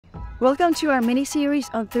Welcome to our mini-series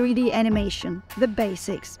on 3D animation, the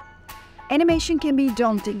basics. Animation can be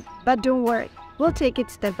daunting, but don't worry, we'll take it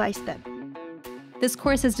step by step. This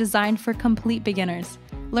course is designed for complete beginners,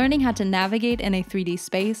 learning how to navigate in a 3D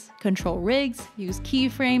space, control rigs, use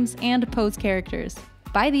keyframes, and pose characters.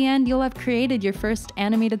 By the end, you'll have created your first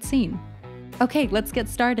animated scene. Okay, let's get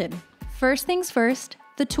started. First things first,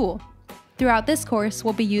 the tool. Throughout this course,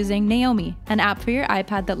 we'll be using Naomi, an app for your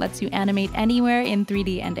iPad that lets you animate anywhere in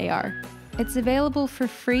 3D and AR. It's available for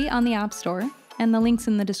free on the App Store, and the link's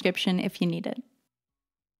in the description if you need it.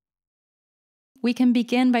 We can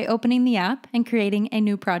begin by opening the app and creating a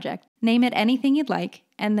new project. Name it anything you'd like,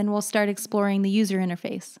 and then we'll start exploring the user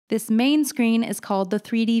interface. This main screen is called the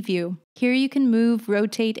 3D view. Here you can move,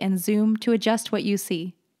 rotate, and zoom to adjust what you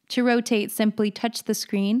see. To rotate, simply touch the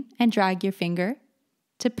screen and drag your finger.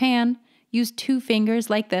 To pan, use 2 fingers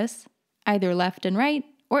like this, either left and right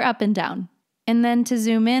or up and down. And then to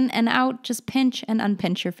zoom in and out, just pinch and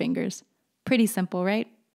unpinch your fingers. Pretty simple, right?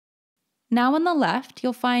 Now on the left,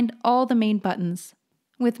 you'll find all the main buttons,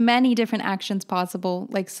 with many different actions possible,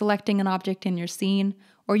 like selecting an object in your scene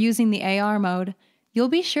or using the AR mode. You'll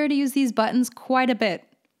be sure to use these buttons quite a bit.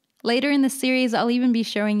 Later in the series, I'll even be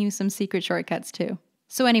showing you some secret shortcuts too.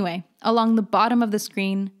 So anyway, along the bottom of the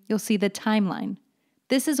screen, you'll see the timeline.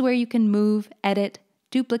 This is where you can move, edit,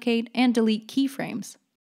 duplicate, and delete keyframes.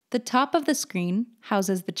 The top of the screen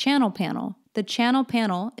houses the channel panel. The channel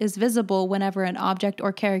panel is visible whenever an object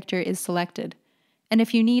or character is selected. And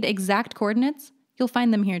if you need exact coordinates, you'll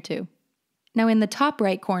find them here too. Now in the top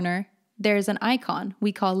right corner, there's an icon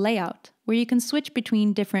we call Layout, where you can switch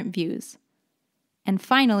between different views. And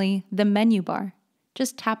finally, the menu bar.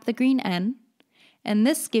 Just tap the green N, and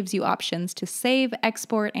this gives you options to save,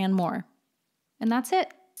 export, and more. And that's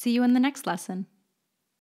it. See you in the next lesson.